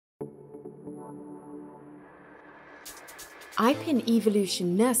IPiN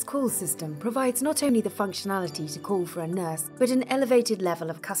Evolution Nurse Call System provides not only the functionality to call for a nurse, but an elevated level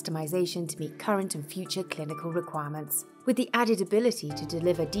of customization to meet current and future clinical requirements. With the added ability to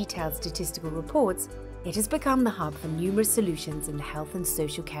deliver detailed statistical reports, it has become the hub for numerous solutions in the health and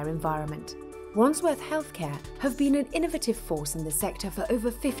social care environment. Wandsworth Healthcare have been an innovative force in the sector for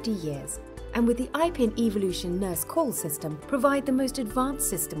over 50 years, and with the IPiN Evolution Nurse Call System provide the most advanced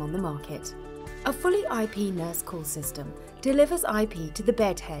system on the market. A fully IP nurse call system delivers IP to the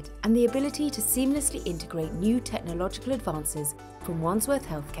bedhead and the ability to seamlessly integrate new technological advances from Wandsworth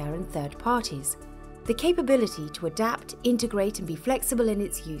Healthcare and third parties. The capability to adapt, integrate and be flexible in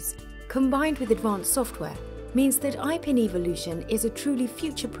its use, combined with advanced software, means that IPiN Evolution is a truly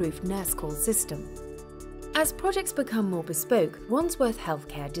future-proof nurse call system. As projects become more bespoke, Wandsworth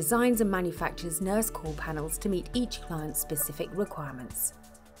Healthcare designs and manufactures nurse call panels to meet each client's specific requirements.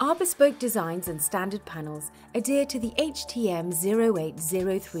 Our bespoke designs and standard panels adhere to the HTM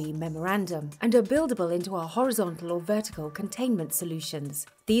 0803 memorandum and are buildable into our horizontal or vertical containment solutions.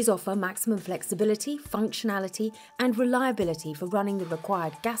 These offer maximum flexibility, functionality and reliability for running the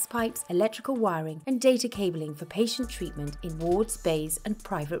required gas pipes, electrical wiring and data cabling for patient treatment in wards, bays and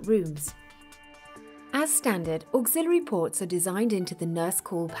private rooms. As standard, auxiliary ports are designed into the nurse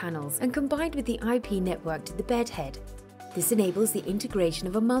call panels and combined with the IP network to the bedhead. This enables the integration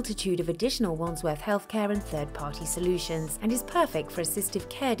of a multitude of additional Wandsworth Healthcare and third-party solutions and is perfect for assistive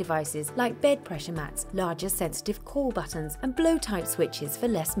care devices like bed pressure mats, larger sensitive call buttons and blow-type switches for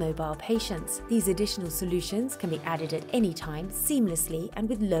less mobile patients. These additional solutions can be added at any time seamlessly and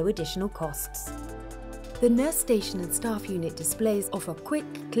with low additional costs. The nurse station and staff unit displays offer quick,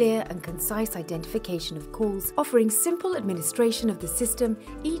 clear and concise identification of calls. Offering simple administration of the system,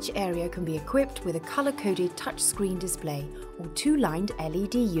 each area can be equipped with a colour-coded touchscreen display or two-lined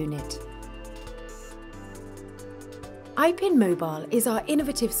LED unit. IPiN Mobile is our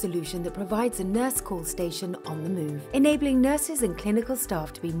innovative solution that provides a nurse call station on the move, enabling nurses and clinical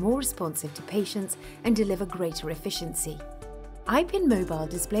staff to be more responsive to patients and deliver greater efficiency. IPiN Mobile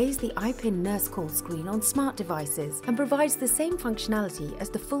displays the IPiN nurse call screen on smart devices and provides the same functionality as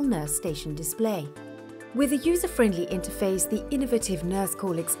the full nurse station display. With a user-friendly interface, the innovative nurse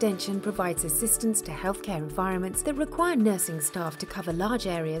call extension provides assistance to healthcare environments that require nursing staff to cover large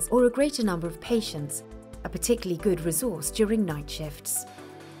areas or a greater number of patients, a particularly good resource during night shifts.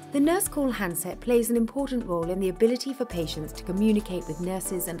 The nurse call handset plays an important role in the ability for patients to communicate with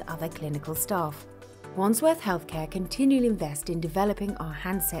nurses and other clinical staff. Wandsworth Healthcare continually invest in developing our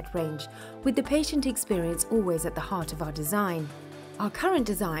handset range, with the patient experience always at the heart of our design. Our current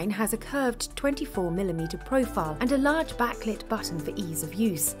design has a curved 24mm profile and a large backlit button for ease of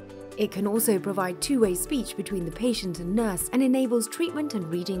use. It can also provide two-way speech between the patient and nurse and enables treatment and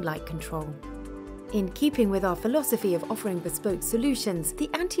reading light control. In keeping with our philosophy of offering bespoke solutions, the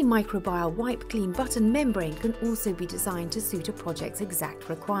antimicrobial wipe clean button membrane can also be designed to suit a project's exact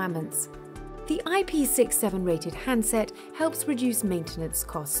requirements. The IP67 rated handset helps reduce maintenance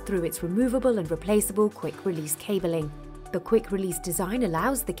costs through its removable and replaceable quick-release cabling. The quick-release design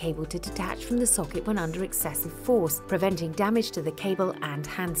allows the cable to detach from the socket when under excessive force, preventing damage to the cable and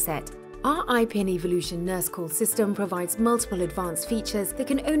handset. Our IPiN Evolution Nurse Call system provides multiple advanced features that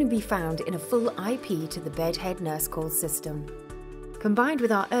can only be found in a full IP to the bedhead nurse call system. Combined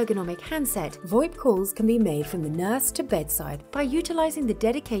with our ergonomic handset, VoIP calls can be made from the nurse to bedside by utilizing the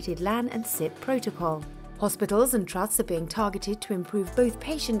dedicated LAN and SIP protocol. Hospitals and trusts are being targeted to improve both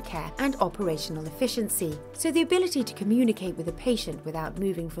patient care and operational efficiency, so the ability to communicate with a patient without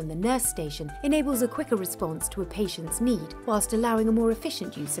moving from the nurse station enables a quicker response to a patient's need, whilst allowing a more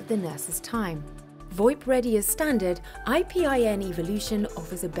efficient use of the nurse's time. VoIP ready as standard, IPiN Evolution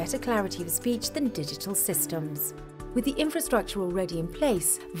offers a better clarity of speech than digital systems. With the infrastructure already in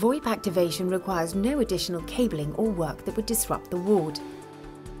place, VoIP activation requires no additional cabling or work that would disrupt the ward.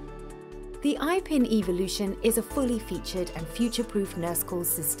 The IPiN Evolution is a fully featured and future-proof nurse call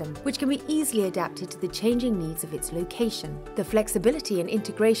system which can be easily adapted to the changing needs of its location. The flexibility and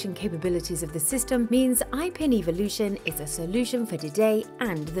integration capabilities of the system means IPiN Evolution is a solution for today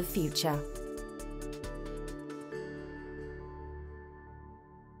and the future.